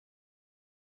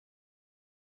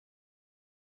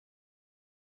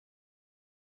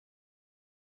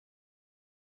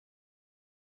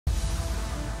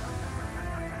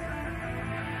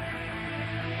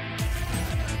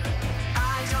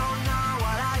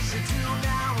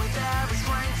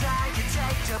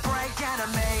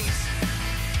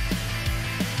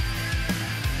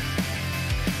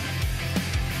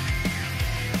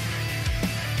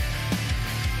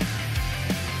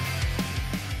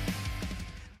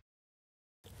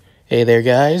Hey there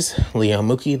guys, Leon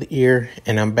Mooky here,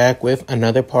 and I'm back with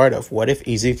another part of What If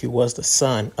Izuku Was the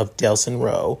Son of Delsin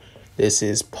Rowe. This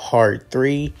is part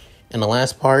 3. In the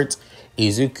last part,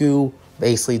 Izuku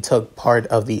basically took part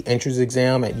of the entrance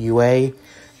exam at UA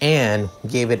and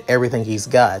gave it everything he's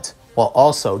got, while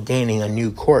also gaining a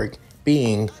new quirk,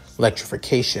 being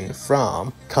electrification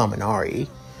from Kaminari.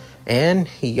 And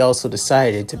he also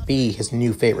decided to be his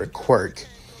new favorite quirk,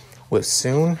 with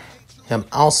soon him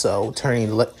also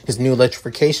turning his new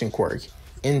electrification quirk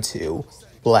into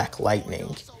Black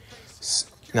Lightning.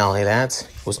 Not only that,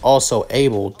 was also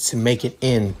able to make it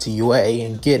into UA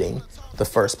and getting the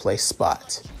first place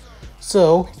spot.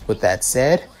 So, with that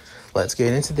said, let's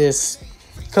get into this.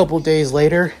 A couple days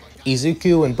later,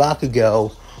 Izuku and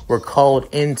Bakugo were called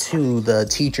into the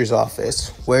teacher's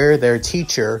office, where their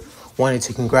teacher wanted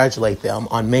to congratulate them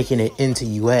on making it into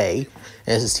UA.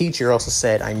 As his teacher also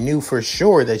said, I knew for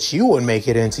sure that you would make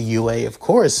it into UA, of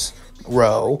course,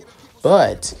 Rowe.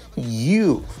 But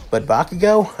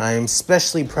Bakugo, I am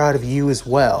especially proud of you as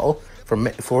well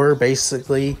for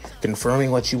basically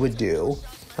confirming what you would do.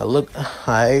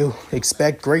 I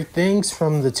expect great things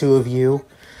from the two of you.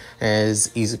 As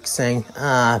Izuku saying,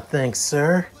 thanks,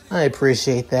 sir. I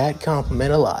appreciate that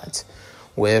compliment a lot.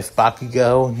 With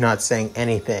Bakugo not saying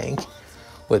anything.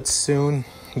 But soon,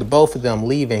 the both of them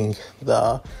leaving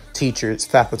the teacher's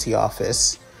faculty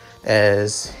office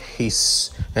as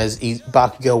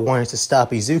Bakugo wanted to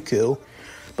stop Izuku,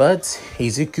 but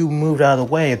Izuku moved out of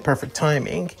the way at perfect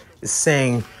timing,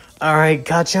 saying, "Alright,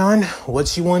 Kachan,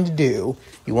 what you want to do?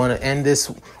 You want to end this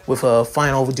with a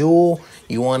final duel?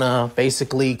 You want to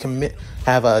basically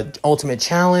have an ultimate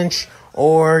challenge?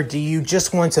 Or do you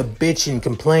just want to bitch and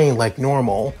complain like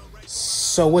normal?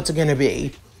 So what's it gonna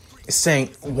be?" Saying,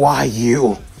 "Why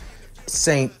you?"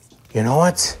 Saying, "You know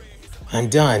what? I'm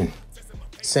done."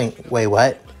 Saying, "Wait,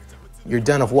 what? You're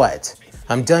done of what?"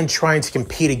 "I'm done trying to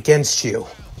compete against you.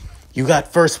 You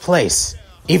got first place,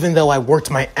 even though I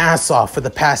worked my ass off for the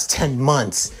past 10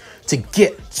 months to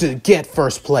get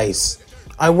first place.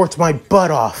 I worked my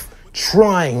butt off,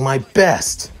 trying my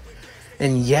best.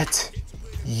 And yet,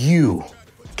 you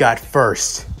got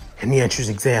first in the entrance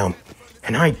exam,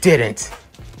 and I didn't.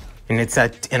 And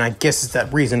I guess it's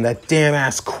that reason, that damn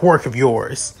ass quirk of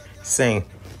yours." Saying,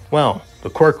 "Well, the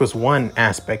quirk was one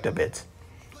aspect of it,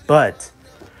 but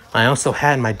I also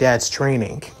had my dad's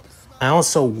training. I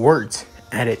also worked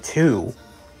at it too.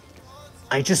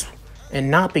 And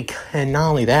not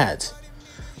only that,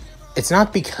 it's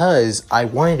not because I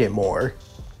wanted it more.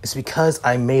 It's because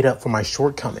I made up for my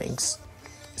shortcomings."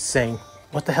 Saying,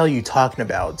 "What the hell are you talking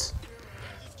about?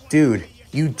 Dude,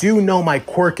 you do know my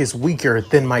quirk is weaker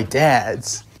than my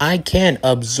dad's. I can't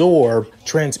absorb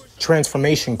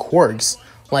transformation quirks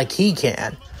like he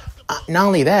can. Not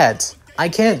only that, I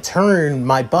can't turn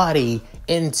my body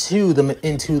into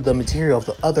the material of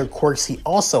the other quirks he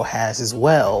also has as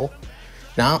well.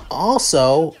 Now,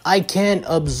 also, I can't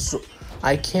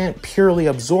purely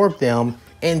absorb them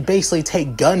and basically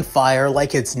take gunfire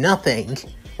like it's nothing,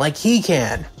 like he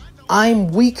can. I'm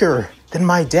weaker than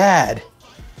my dad.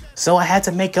 So I had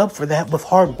to make up for that with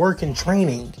hard work and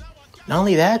training. Not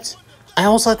only that, I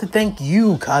also have to thank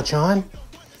you, Kachan.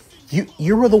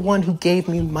 You were the one who gave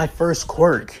me my first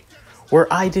quirk,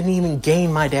 where I didn't even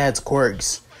gain my dad's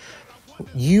quirks.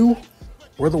 You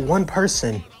were the one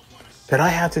person that I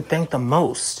have to thank the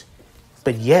most.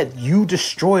 But yet, you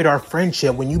destroyed our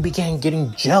friendship when you began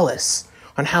getting jealous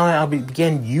on how I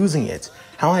began using it,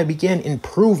 how I began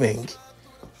improving.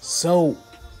 So,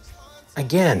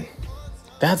 again,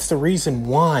 that's the reason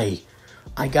why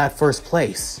I got first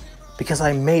place, because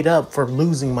I made up for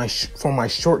losing for my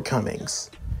shortcomings.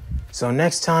 So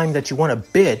next time that you want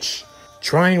to bitch,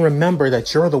 try and remember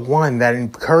that you're the one that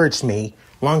encouraged me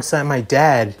alongside my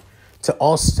dad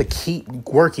to keep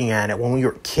working at it when we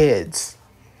were kids."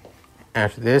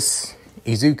 After this,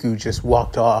 Izuku just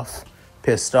walked off,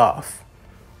 pissed off,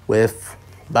 with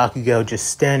Bakugo just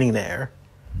standing there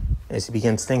as he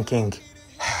begins thinking,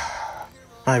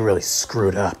 "I really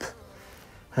screwed up.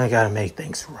 I gotta make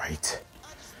things right."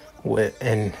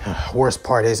 And worst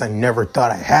part is, I never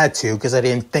thought I had to, because I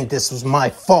didn't think this was my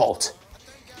fault.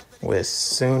 With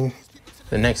soon,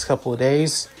 the next couple of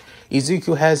days,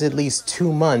 Izuku has at least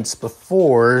 2 months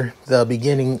before the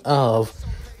beginning of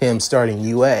him starting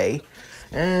UA,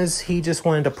 as he just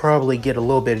wanted to probably get a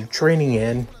little bit of training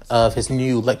in of his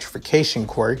new electrification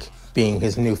quirk, being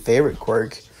his new favorite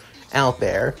quirk, out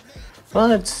there.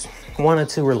 But wanted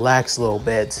to relax a little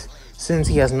bit, since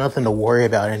he has nothing to worry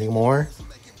about anymore.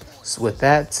 So with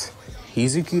that,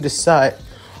 Izuku decides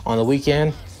on the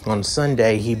weekend, on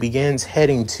Sunday, he begins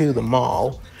heading to the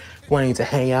mall, wanting to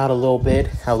hang out a little bit,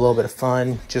 have a little bit of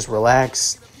fun, just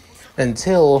relax,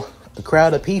 until a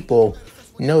crowd of people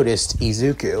noticed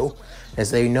Izuku,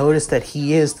 as they noticed that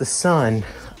he is the son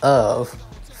of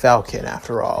Falcon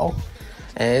after all,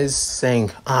 and is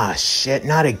saying, "Ah, shit,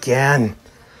 not again."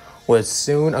 Was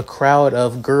soon a crowd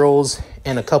of girls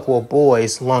and a couple of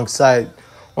boys alongside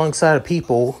of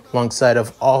people, alongside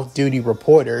of off-duty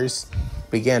reporters,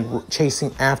 began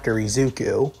chasing after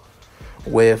Izuku,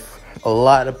 with a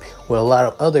lot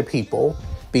of other people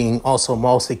being also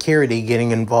mall security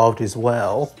getting involved as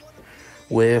well.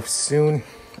 With soon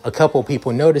a couple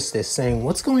people noticed this, saying,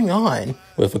 "What's going on?"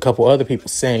 With a couple other people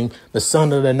saying, "The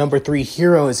son of the number 3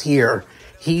 hero is here.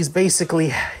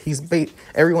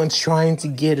 Everyone's trying to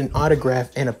get an autograph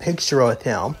and a picture with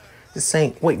him." Just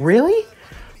saying, "Wait, really?"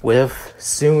 With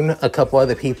soon a couple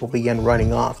other people began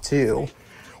running off too,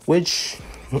 which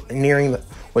nearing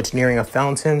a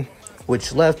fountain,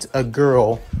 which left a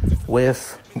girl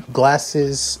with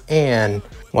glasses and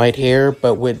white hair,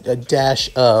 but with a dash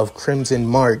of crimson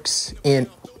marks in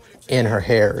her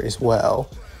hair as well,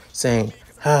 saying,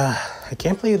 "I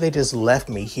can't believe they just left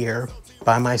me here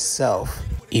by myself,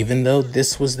 even though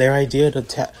this was their idea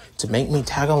to make me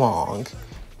tag along,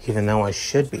 even though I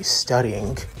should be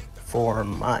studying for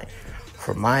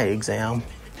my exam."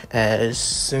 As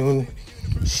soon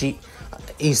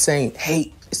he's saying,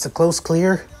 "Hey, is the coast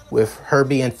clear?" With her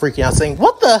being freaking out, saying,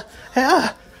 "What the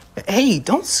hell? Hey,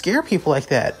 don't scare people like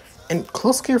that. And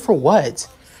close clear for what?"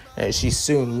 As she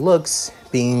soon looks,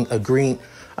 being a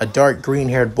dark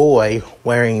green-haired boy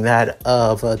wearing that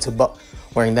of a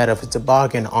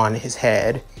toboggan on his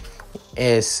head,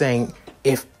 is saying,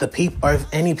 if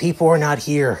any people are not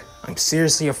here, I'm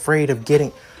seriously afraid of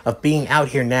being out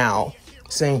here now."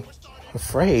 Saying,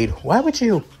 "Afraid? Why would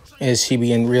you?" As she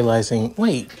began realizing,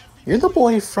 "Wait, you're the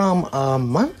boy from a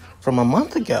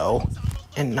month ago.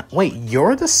 And wait,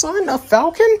 you're the son of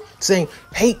Falcon?" Saying,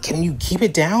 "Hey, can you keep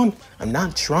it down? I'm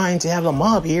not trying to have a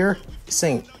mob here."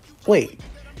 Saying, "Wait,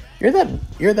 you're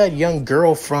that young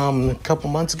girl from a couple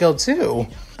months ago too.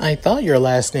 I thought your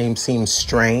last name seemed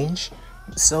strange.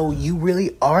 So you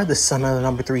really are the son of the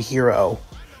number 3 hero."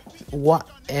 What?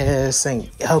 Saying,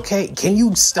 "Okay, can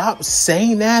you stop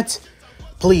saying that?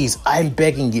 Please, I'm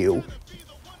begging you.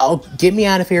 Get me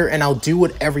out of here and I'll do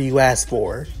whatever you ask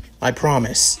for. I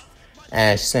promise."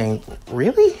 Ash saying,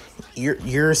 "Really?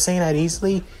 You're saying that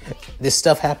easily? This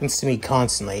stuff happens to me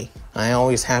constantly. I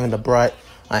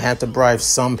have to bribe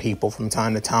some people from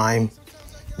time to time.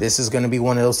 This is going to be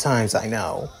one of those times, I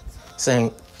know."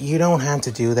 Saying, "You don't have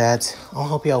to do that. I'll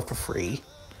help you out for free."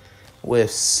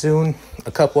 With soon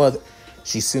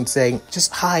she's soon saying,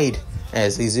 "Just hide,"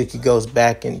 as Izuku goes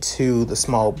back into the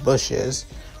small bushes,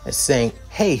 and saying,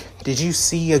 "Hey, did you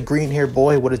see a green-haired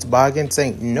boy with a toboggan?"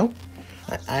 Saying, "Nope.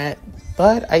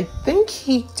 But I think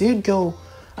he did go.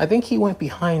 I think he went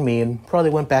behind me and probably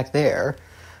went back there."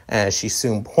 As she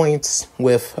soon points,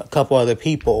 with a couple other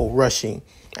people rushing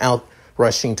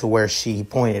to where she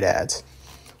pointed at.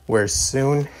 Where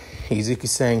soon Izuku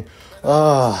saying,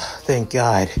 "Oh, thank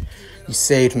God, you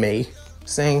saved me."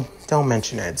 Saying, "Don't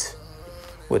mention it."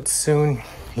 With soon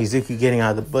Izuku getting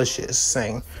out of the bushes,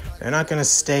 saying, "They're not gonna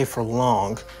stay for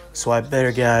long, so I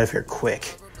better get out of here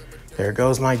quick. There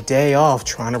goes my day off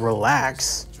trying to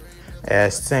relax."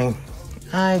 As saying,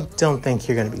 "I don't think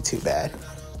you're gonna be too bad."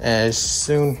 As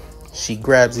soon she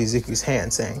grabs Izuku's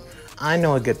hand, saying, "I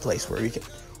know a good place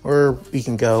where we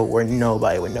can go where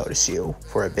nobody would notice you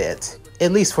for a bit,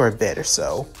 at least for a bit or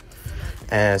so."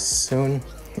 As soon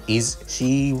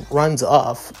she runs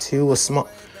off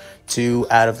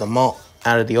out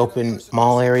of the open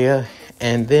mall area,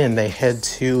 and then they head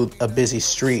to a busy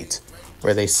street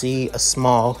where they see a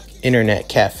small internet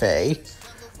cafe.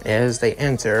 As they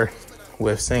enter,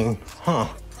 with saying, "I've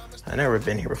never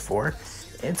been here before.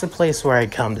 It's a place where I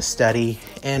come to study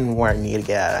and where I need to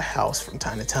get out of the house from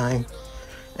time to time."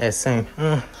 As saying,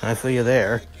 "I feel you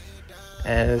there."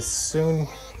 As soon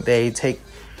they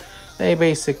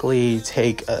basically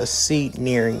take a seat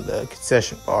nearing the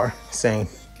concession bar, saying,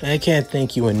 "I can't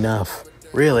thank you enough.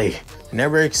 Really,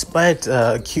 never expect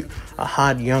a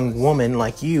hot young woman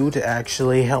like you to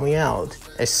actually help me out."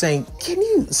 As saying, "Can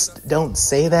you don't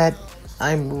say that?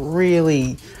 I'm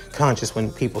really conscious when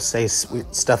people say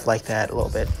stuff like that a little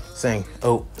bit." Saying,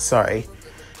 "Oh, sorry.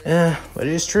 But it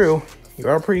is true. You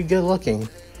are pretty good looking.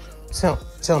 So,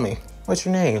 tell me, what's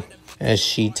your name?" As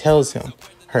she tells him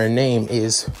her name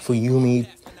is Fuyumi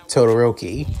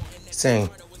Todoroki. Saying,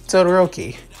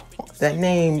 "Todoroki, that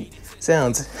name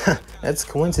sounds, that's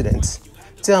coincidence.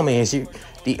 Tell me,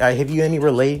 have you any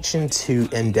relation to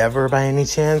Endeavor by any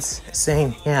chance?"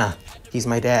 Saying, "Yeah, he's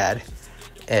my dad."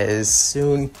 As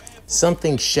soon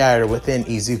something shattered within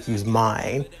Izuku's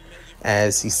mind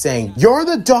as he's saying, "You're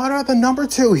the daughter of the number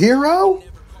 2 hero?"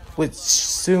 Which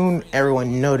soon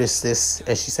everyone noticed this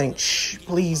as she's saying, "Shh,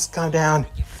 please calm down."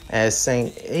 As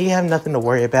saying, "You have nothing to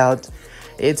worry about.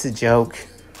 It's a joke."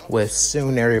 With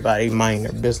soon everybody minding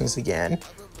their business again.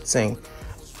 Saying,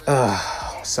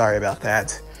 sorry about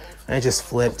that. I just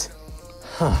flipped.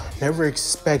 Never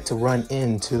expect to run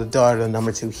into the daughter of the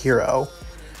number 2 hero.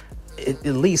 At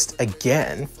least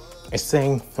again. It's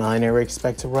saying, well, I never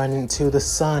expect to run into the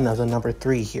son of the number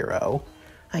 3 hero.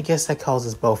 I guess that calls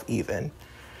us both even.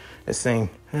 It's saying,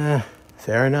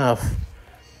 fair enough.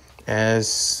 As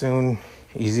soon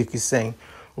Izuku's saying,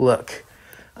 "Look,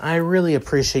 I really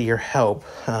appreciate your help,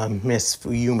 Miss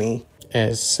Fuyumi."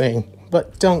 As saying,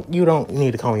 "But you don't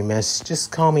need to call me Miss,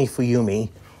 just call me Fuyumi,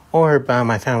 or by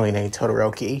my family name,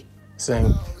 Todoroki."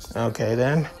 Saying, "Okay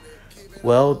then.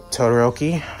 Well,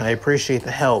 Todoroki, I appreciate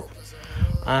the help.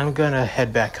 I'm gonna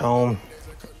head back home.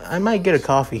 I might get a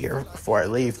coffee here before I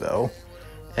leave, though."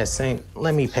 As saying,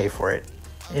 "Let me pay for it.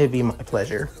 It'd be my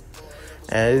pleasure."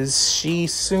 As she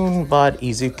soon bought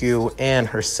Izuku and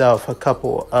herself a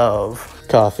couple of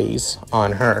coffees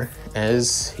on her,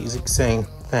 as he's saying,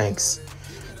 "Thanks.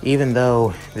 Even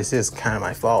though this is kind of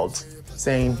my fault."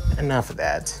 Saying, "Enough of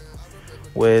that."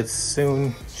 With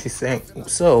soon, she's saying,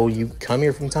 "So, you come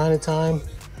here from time to time?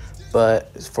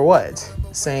 But for what?"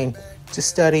 Saying, "To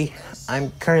study.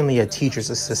 I'm currently a teacher's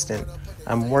assistant.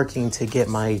 I'm working to get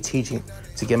my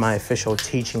official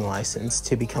teaching license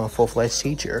to become a full-fledged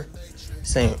teacher."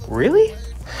 Saying, "Really?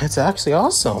 That's actually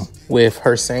awesome." With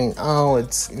her saying, "Oh,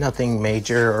 it's nothing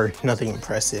major or nothing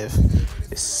impressive."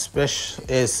 Especially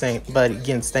is saying, but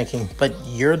again thinking, but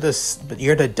you're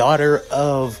the daughter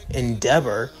of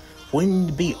Endeavor. Wouldn't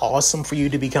it be awesome for you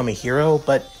to become a hero?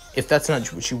 But if that's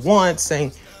not what you want,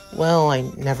 saying, "Well, I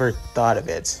never thought of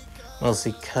it."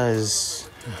 Mostly because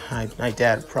my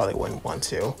dad probably wouldn't want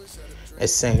to.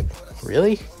 Is saying,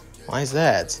 "Really? Why is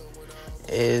that?"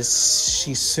 Is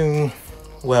she soon,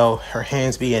 well, her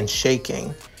hands began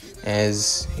shaking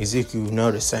as Izuku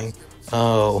noticing,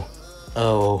 Oh,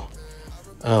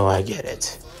 I get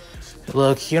it.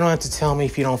 Look, you don't have to tell me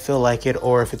if you don't feel like it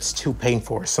or if it's too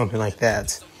painful or something like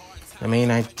that. I mean,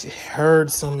 I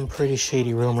heard some pretty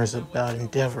shady rumors about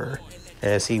Endeavor,"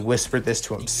 as he whispered this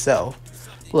to himself.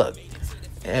 Look,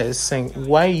 as saying,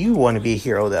 "Why you want to be a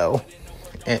hero, though?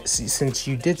 And since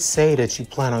you did say that you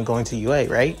plan on going to UA,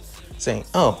 right?" Saying,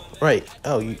 "Oh, right.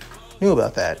 Oh, you knew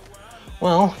about that."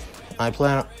 "Well, I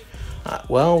plan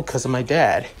on, because of my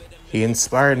dad. He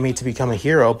inspired me to become a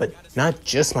hero, but not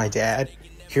just my dad.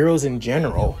 Heroes in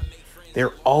general.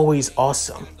 They're always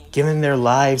awesome, giving their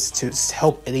lives to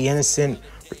help the innocent,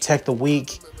 protect the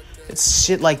weak. It's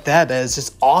shit like that is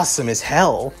just awesome as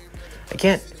hell.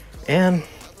 And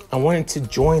I wanted to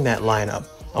join that lineup.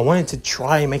 I wanted to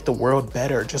try and make the world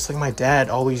better, just like my dad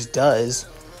always does,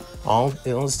 all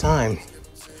his time.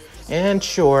 And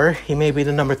sure, he may be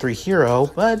the number 3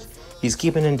 hero, but he's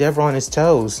keeping Endeavor on his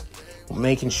toes,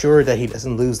 making sure that he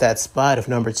doesn't lose that spot of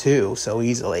number 2 so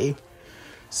easily.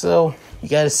 So, you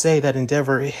gotta say that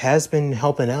Endeavor has been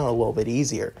helping out a little bit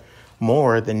easier,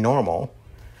 more than normal."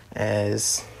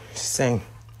 As she's saying,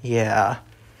 "Yeah."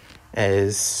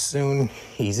 As soon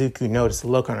Izuku noticed the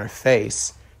look on her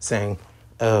face, saying,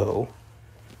 Oh,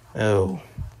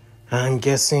 I'm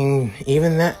guessing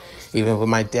even with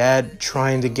my dad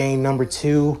trying to gain number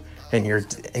 2 and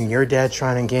your dad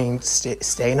trying to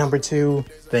stay number 2,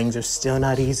 things are still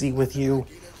not easy with you."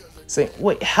 Saying,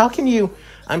 "Wait, how can you?"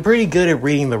 "I'm pretty good at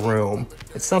reading the room.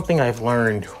 It's something I've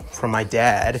learned from my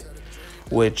dad,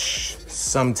 which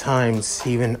sometimes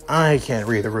even I can't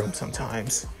read the room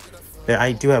sometimes.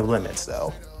 I do have limits,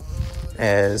 though."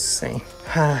 As saying,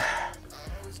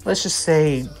 let's just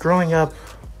say growing up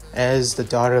as the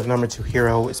daughter of number 2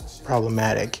 hero is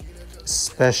problematic,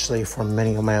 especially for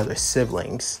many of my other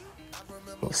siblings,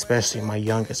 especially my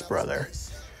youngest brother.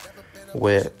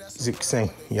 With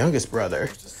saying, "Youngest brother?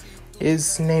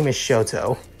 His name is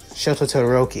Shoto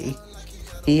Todoroki.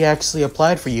 He actually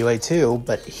applied for UA too,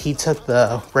 but he took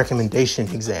the recommendation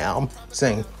exam."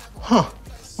 Saying,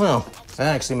 well,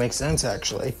 that actually makes sense,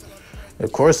 actually.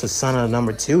 Of course, the son of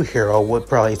number 2 hero would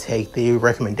probably take the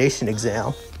recommendation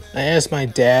exam. I asked my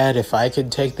dad if I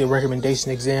could take the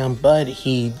recommendation exam, but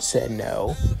he said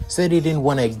no. Said he didn't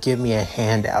want to give me a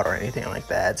handout or anything like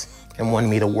that, and wanted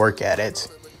me to work at it.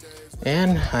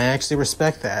 And I actually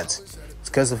respect that. It's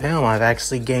because of him I've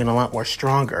actually gained a lot more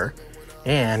stronger,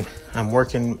 and I'm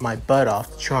working my butt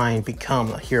off to try and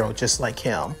become a hero just like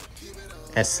him.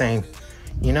 As saying,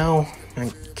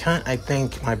 I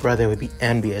think my brother would be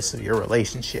envious of your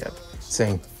relationship.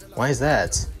 Saying, "Why is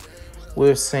that?"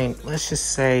 With saying, let's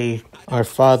just say our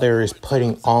father is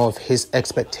putting all of his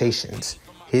expectations,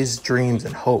 his dreams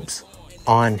and hopes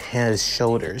on his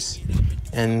shoulders.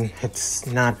 And it's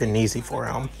not been easy for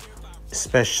him,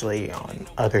 especially on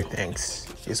other things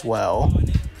as well.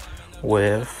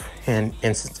 With in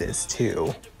instances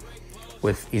too.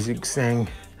 With Izuku saying,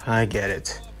 I get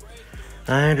it.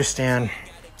 I understand.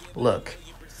 Look,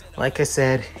 like I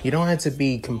said, you don't have to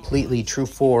be completely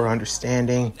truthful or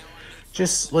understanding.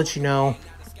 Just let you know,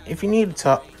 if you need to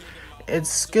talk,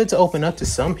 it's good to open up to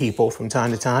some people from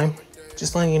time to time.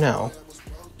 Just letting you know.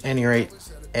 At any rate,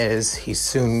 as he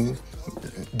soon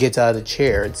gets out of the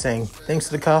chair and saying, thanks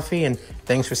for the coffee and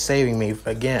thanks for saving me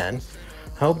again.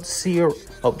 Hope to see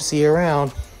you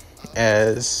around.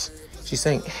 As she's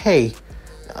saying, hey,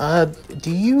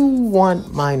 do you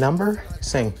want my number?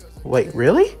 Saying, wait,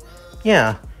 really?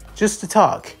 Yeah, just to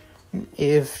talk.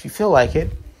 If you feel like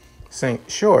it. Saying,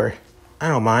 sure, I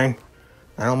don't mind.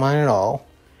 I don't mind at all.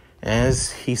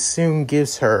 As he soon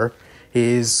gives her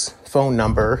his phone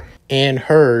number and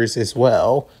hers as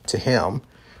well to him.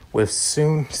 With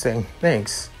soon saying,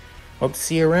 thanks. Hope to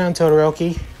see you around,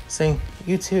 Todoroki. Saying,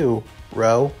 you too,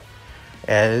 Rowe.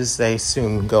 As they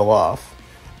soon go off.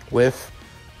 With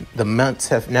the months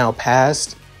have now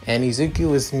passed, and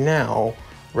Izuku is now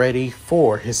ready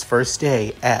for his first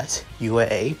day at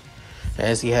UA,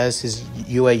 as he has his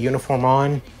UA uniform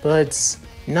on, but it's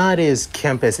not as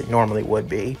kemp as it normally would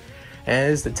be,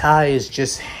 as the tie is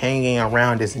just hanging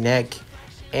around his neck,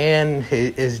 and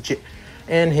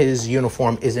his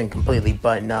uniform isn't completely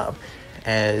buttoned up,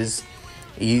 as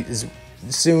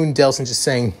soon Delsin just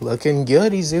saying, looking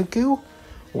good, Izuku,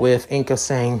 with Inko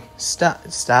saying,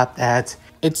 stop that.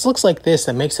 It looks like this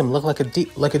that makes him look like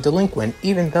a delinquent,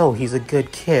 even though he's a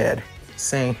good kid.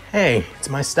 Saying, hey, it's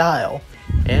my style.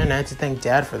 And I had to thank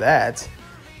Dad for that.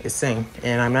 It's saying,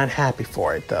 and I'm not happy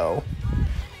for it, though.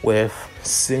 With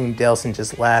soon Delsin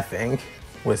just laughing.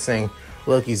 With saying,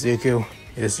 look, Izuku,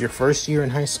 it is your first year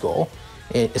in high school.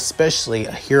 And especially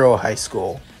a hero high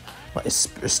school. As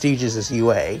prestigious as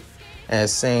UA.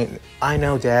 As saying, I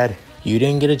know, Dad. You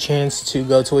didn't get a chance to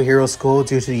go to a hero school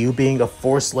due to you being a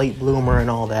forced late bloomer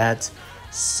and all that.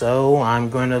 So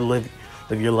I'm going to live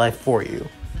your life for you.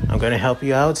 I'm going to help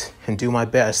you out and do my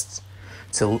best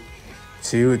to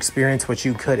experience what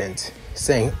you couldn't.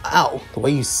 Saying, ow, the way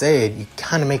you say it, you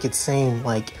kind of make it seem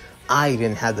like I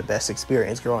didn't have the best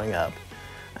experience growing up.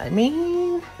 I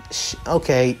mean,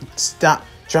 okay, stop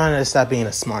trying to stop being a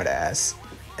smartass.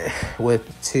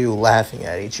 With two laughing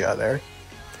at each other.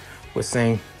 With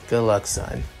saying, good luck,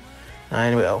 son.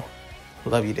 I will.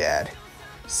 Love you, Dad.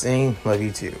 Saying, love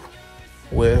you too.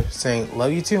 With saying,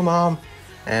 love you too, Mom,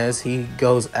 as he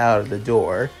goes out of the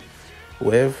door.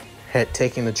 With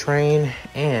taking the train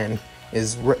and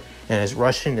is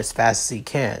rushing as fast as he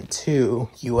can to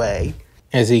UA.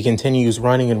 As he continues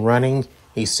running and running,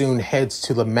 he soon heads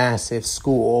to the massive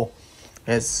school.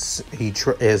 As he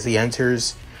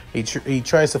enters, he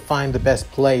tries to find the best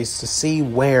place to see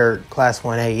where Class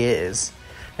 1A is.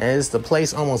 As the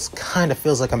place almost kind of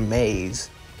feels like a maze,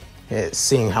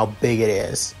 seeing how big it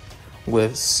is,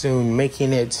 with soon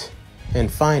making it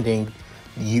and finding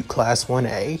Class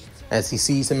 1A, as he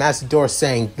sees the massive door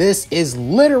saying, this is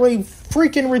literally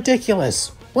freaking ridiculous.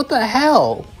 What the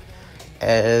hell?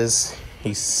 As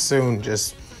he soon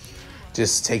just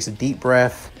takes a deep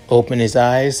breath, opens his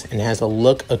eyes, and has a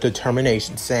look of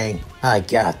determination saying, I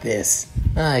got this.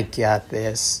 I got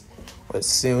this. But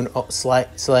soon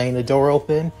sliding the door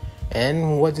open,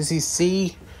 and what does he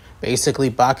see? Basically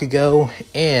Bakugo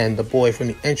and the boy from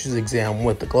the entrance exam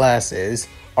with the glasses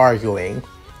arguing,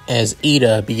 as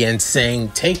Ida begins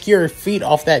saying, take your feet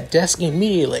off that desk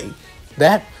immediately.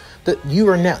 That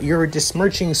you're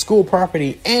dismirching school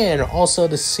property and also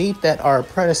the seat that our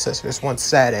predecessors once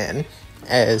sat in.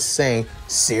 As saying,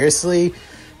 seriously?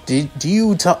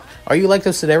 Are you like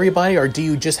this with everybody, or do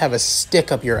you just have a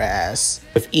stick up your ass?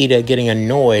 With Ida getting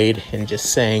annoyed and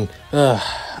just saying,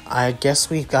 I guess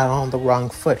we've got on the wrong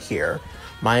foot here.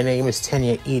 My name is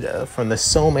Tenya Ida from the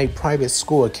Somei Private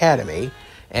School Academy,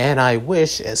 and I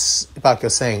wish, as Bakugo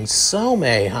saying,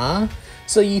 Somei, huh?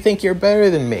 So you think you're better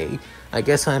than me? I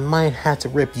guess I might have to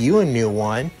rip you a new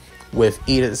one. With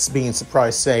Ida being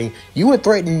surprised saying, you would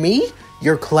threaten me?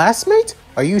 Your classmate?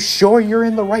 Are you sure you're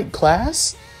in the right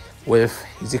class? With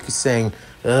Izuku saying,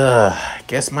 I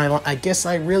guess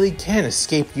I really can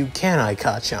escape you, can I,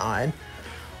 Kachan?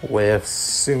 With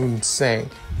soon saying,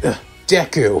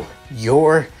 Deku,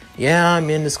 yeah, I'm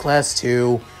in this class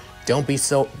too. Don't be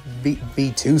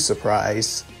too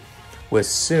surprised. With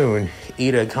soon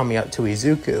Ida coming up to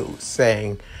Izuku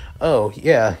saying, oh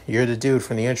yeah, you're the dude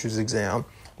from the entrance exam.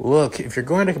 look, if you're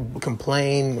going to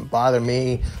complain, bother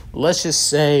me, let's just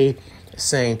say,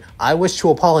 saying, I wish to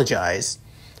apologize.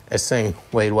 As saying,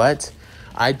 wait, what?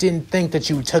 I didn't think that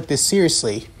you took this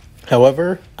seriously.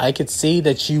 However, I could see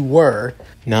that you were.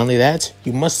 Not only that,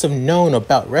 you must have known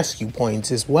about rescue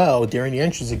points as well during the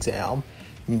entrance exam,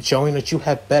 showing that you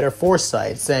had better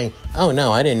foresight, saying, oh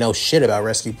no, I didn't know shit about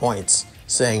rescue points.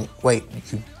 Saying, wait,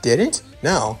 you didn't?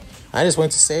 No, I just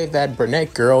went to save that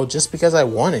brunette girl just because I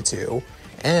wanted to,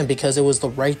 and because it was the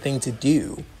right thing to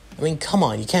do. I mean, come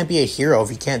on, you can't be a hero if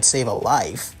you can't save a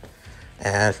life.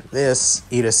 And this,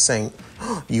 Ida's saying,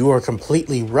 you are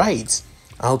completely right.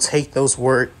 I'll take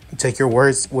your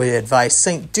words with advice,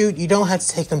 saying, dude, you don't have to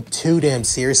take them too damn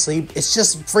seriously. It's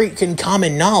just freaking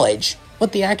common knowledge.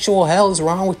 What the actual hell is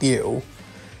wrong with you?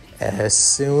 As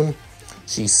soon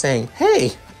she's saying,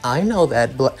 hey, I know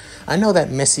that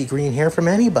messy green hair from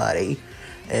anybody.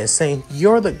 And saying,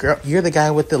 you're the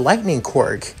guy with the lightning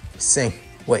quirk. Saying,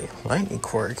 wait, lightning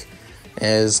quirk?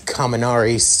 As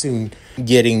Kaminari soon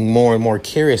getting more and more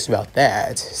curious about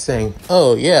that, saying,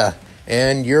 oh yeah,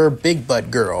 and you're a big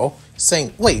butt girl.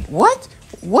 Saying, wait, what?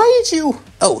 Why did you?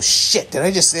 Oh shit, did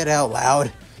I just say it out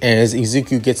loud? As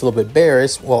Izuku gets a little bit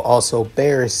embarrassed, while also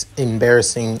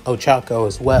embarrassing Ochako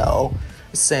as well,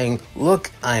 saying,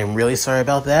 look, I am really sorry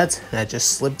about that. That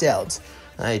just slipped out.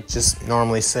 I just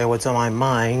normally say what's on my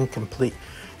mind, complete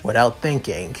without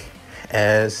thinking.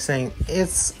 As saying,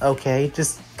 it's okay,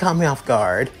 just caught me off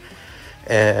guard.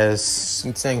 As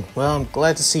saying, well, I'm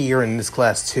glad to see you're in this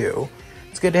class too.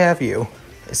 It's good to have you.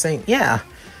 As saying, yeah.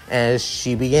 As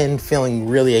she began feeling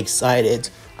really excited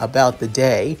about the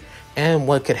day and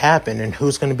what could happen and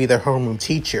who's going to be their homeroom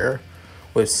teacher,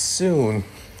 with soon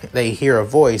they hear a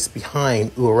voice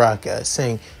behind Uraraka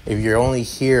saying, if you're only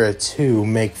here to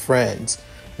make friends,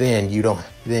 then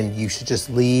you should just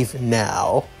leave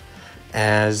now.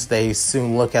 As they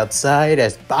soon look outside,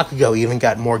 as Bakugo even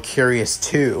got more curious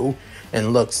too,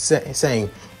 and looked saying,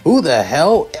 who the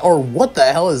hell or what the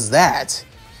hell is that?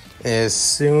 As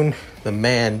soon the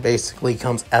man basically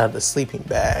comes out of the sleeping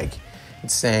bag and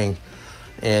saying,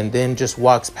 and then just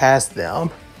walks past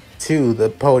them to the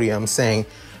podium saying,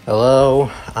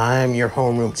 hello, I'm your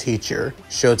homeroom teacher,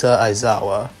 Shota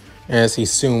Aizawa. As he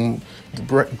soon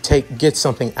gets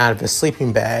something out of his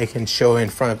sleeping bag and show it in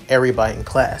front of everybody in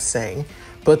class, saying,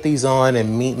 put these on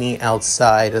and meet me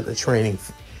outside of the training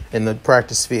in the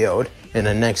practice field in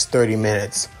the next 30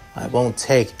 minutes. I won't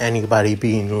take anybody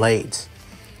being late.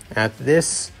 At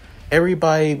this,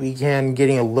 everybody began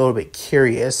getting a little bit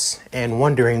curious and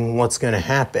wondering what's going to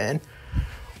happen.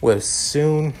 With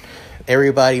soon,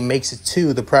 everybody makes it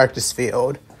to the practice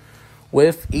field,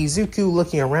 with Izuku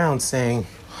looking around saying,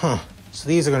 so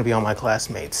these are going to be all my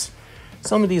classmates.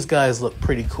 Some of these guys look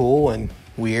pretty cool and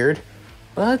weird,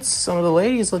 but some of the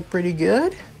ladies look pretty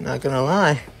good, not going to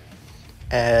lie.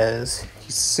 As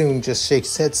he soon just shakes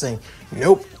his head saying,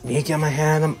 nope, need to get my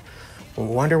hand on them. I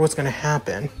wonder what's going to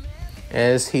happen.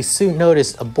 As he soon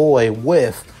noticed a boy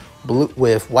with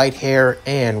white hair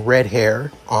and red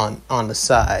hair on the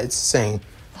sides, saying,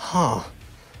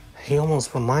 he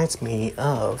almost reminds me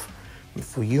of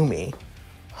Fuyumi.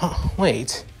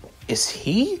 Wait, is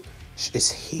he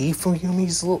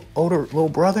Fuyumi's little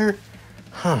brother?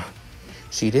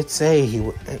 She did say he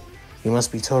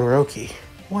must be Todoroki.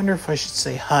 Wonder if I should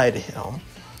say hi to him.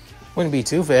 Wouldn't be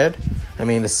too bad. I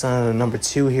mean, the son of the number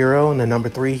 2 hero and the number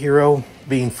 3 hero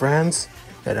being friends,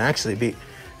 it'd actually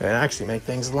make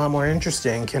things a lot more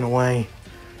interesting in a way.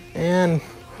 And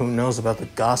who knows about the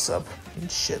gossip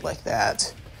and shit like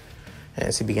that.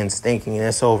 As he begins thinking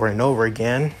this over and over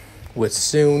again, with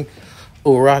soon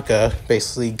Uraraka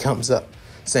basically comes up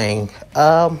saying,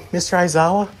 Mr.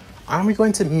 Aizawa, aren't we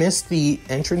going to miss the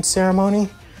entrance ceremony?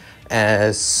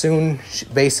 As soon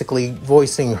basically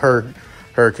voicing her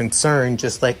concern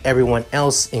just like everyone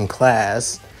else in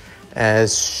class,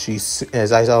 as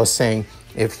Aizawa was saying,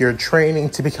 if you're training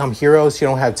to become heroes, you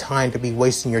don't have time to be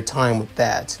wasting your time with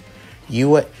that.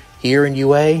 Here in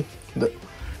UA,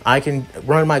 I can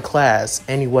run my class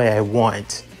any way I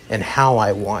want and how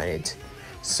I want it.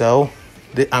 So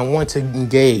I want to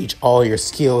engage all your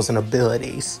skills and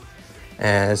abilities.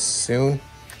 As soon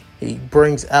he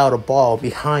brings out a ball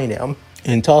behind him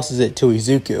and tosses it to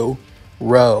Izuku.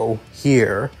 Rowe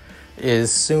here.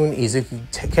 As soon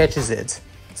Izuku catches it,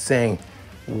 saying,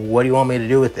 what do you want me to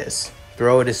do with this?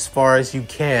 Throw it as far as you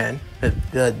can.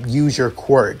 Use your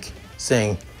quirk.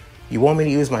 Saying, you want me to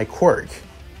use my quirk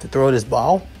to throw this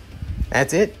ball?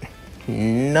 That's it?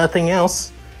 Nothing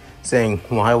else? Saying,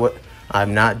 why would...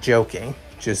 I'm not joking.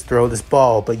 Just throw this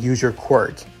ball, but use your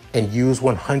quirk. And use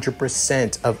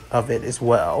 100% of it as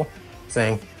well.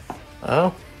 Saying,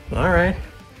 oh, alright.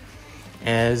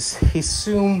 as he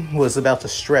soon was about to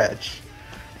stretch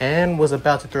and was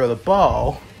about to throw the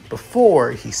ball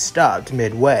before he stopped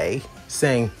midway,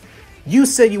 saying, "You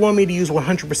said you want me to use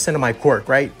 100% of my quirk,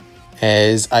 right?"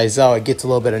 As Aizawa gets a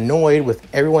little bit annoyed, with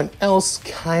everyone else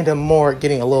kind of more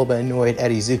getting a little bit annoyed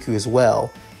at Izuku as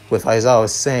well, with Aizawa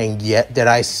saying, "Yeah, did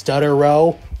I stutter,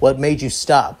 Ro? What made you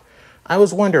stop? I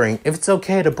was wondering if it's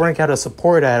okay to break out a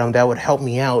support item that would help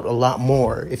me out a lot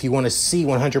more if you want to see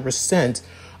 100%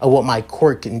 of what my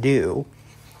quirk can do."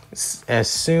 As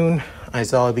soon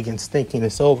Aizawa begins thinking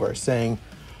this over, saying,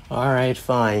 "Alright,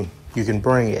 fine, you can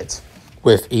bring it."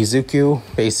 With Izuku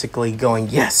basically going,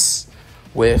 "Yes!"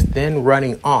 with then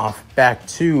running off back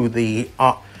to the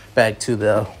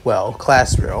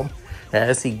classroom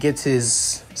as he gets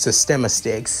his Systema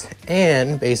sticks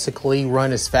and basically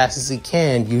run as fast as he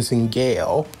can using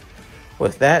Gale.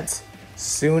 With that,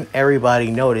 soon everybody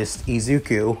noticed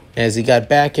Izuku as he got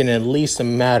back in at least a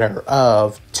matter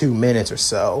of 2 minutes or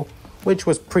so, which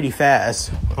was pretty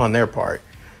fast on their part,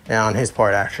 and on his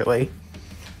part actually.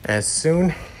 As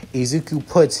soon Izuku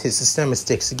puts his Systema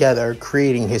sticks together,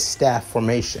 creating his staff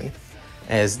formation,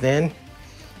 as then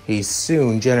he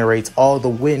soon generates all the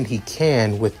wind he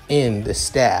can within the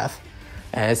staff.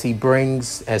 As he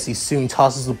soon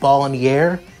tosses the ball in the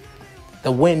air,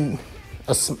 the wind,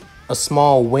 a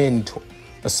small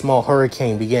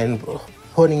hurricane began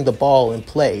putting the ball in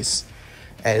place.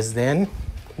 As then,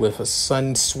 with a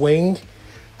sudden swing,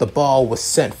 the ball was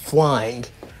sent flying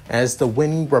as the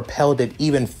wind repelled it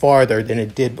even farther than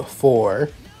it did before.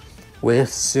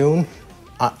 With soon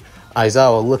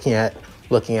Aizawa looking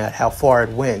at how far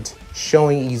it went,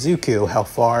 showing Izuku how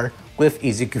far, with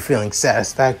Izuku feeling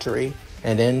satisfactory,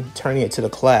 and then turning it to the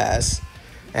class,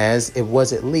 as it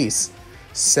was at least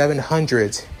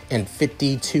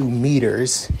 752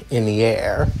 meters in the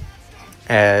air.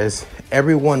 As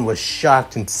everyone was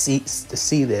shocked to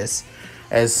see this,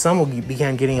 as some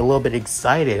began getting a little bit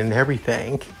excited and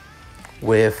everything,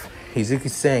 with Izuku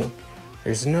saying,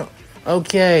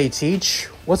 "Okay, Teach,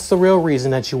 what's the real reason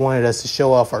that you wanted us to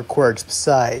show off our quirks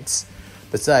besides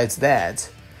that?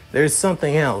 There's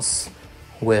something else."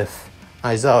 With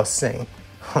Aizawa saying,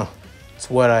 "It's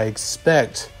what I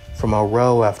expect from a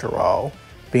Rowe after all,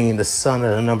 being the son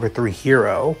of the number 3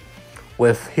 hero."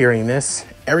 With hearing this,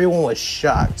 everyone was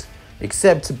shocked,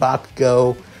 except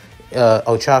Bakugo,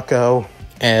 Ochako,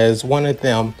 as one of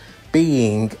them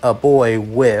being a boy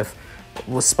with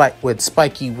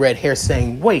spiky red hair,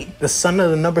 saying, "Wait, the son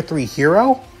of the number 3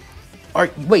 hero?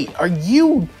 Are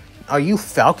you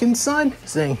Falcon's son?"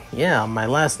 Saying, "Yeah, my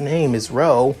last name is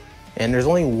Rowe, and there's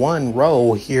only one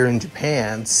Rowe here in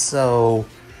Japan." So,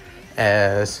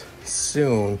 as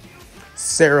soon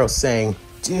Sero saying,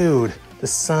 "Dude, the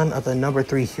son of the number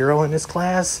 3 hero in this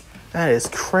class? That is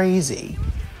crazy."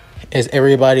 As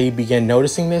everybody began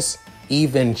noticing this,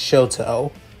 even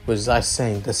Shoto was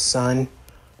saying, "The son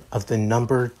of the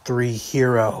number 3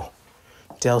 hero,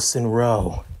 Delsin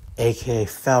Rowe, aka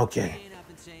Falcon,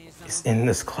 is in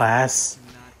this class,"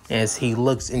 as he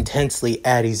looks intensely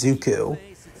at Izuku,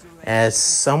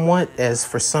 as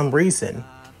for some reason,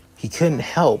 he couldn't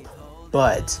help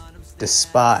but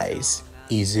despise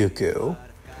Izuku.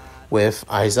 With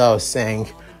Aizawa saying,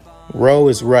 "Rowe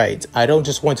is right. I don't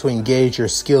just want to engage your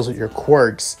skills with your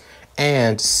quirks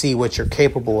and see what you're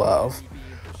capable of.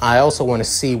 I also want to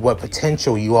see what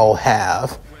potential you all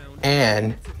have.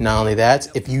 And not only that,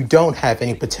 if you don't have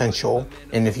any potential,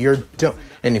 and if you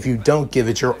don't give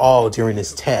it your all during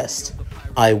this test,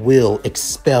 I will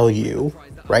expel you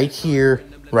right here,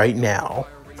 right now,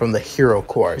 from the hero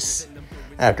course."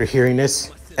 After hearing this,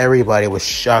 everybody was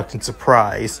shocked and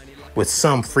surprised, with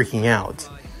some freaking out.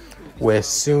 With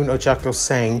soon Ochako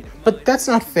saying, "But that's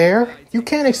not fair. You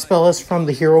can't expel us from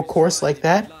the hero course like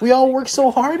that. We all worked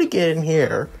so hard to get in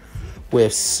here."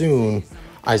 With soon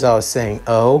Aizawa saying,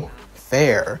 "Oh,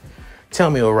 fair.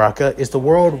 Tell me, Oraka, is the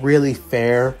world really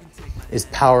fair? Is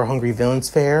power-hungry villains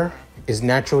fair? Is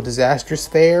natural disasters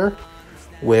fair?"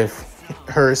 With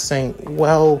her saying,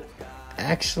 "Well,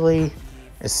 actually,"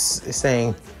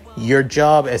 saying, "Your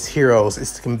job as heroes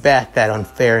is to combat that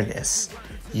unfairness.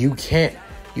 You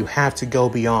have to go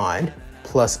beyond,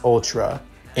 plus ultra.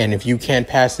 And if you can't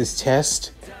pass this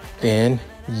test, then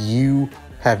you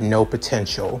have no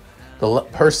potential. The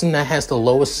person that has the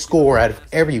lowest score out of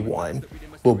everyone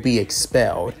will be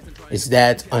expelled. Is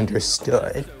that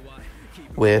understood?"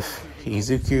 With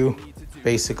Izuku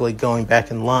basically going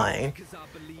back in line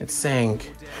and saying,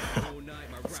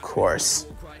 "Of course,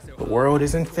 the world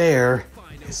isn't fair.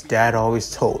 His dad always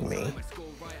told me."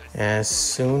 As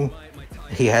soon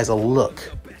he has a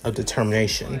look of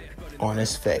determination on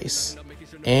his face.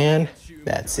 And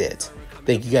that's it.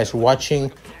 Thank you guys for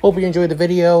watching. Hope you enjoyed the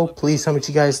video. Please tell me what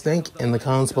you guys think in the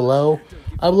comments below.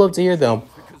 I'd love to hear them.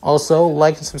 Also,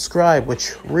 like and subscribe,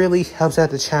 which really helps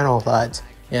out the channel a lot,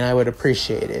 and I would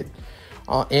appreciate it.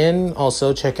 And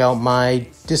also check out my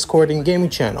Discord and gaming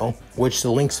channel, which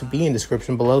the links will be in the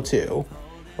description below too.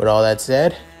 With all that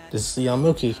said, this is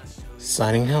Mooky,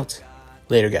 signing out.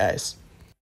 Later, guys.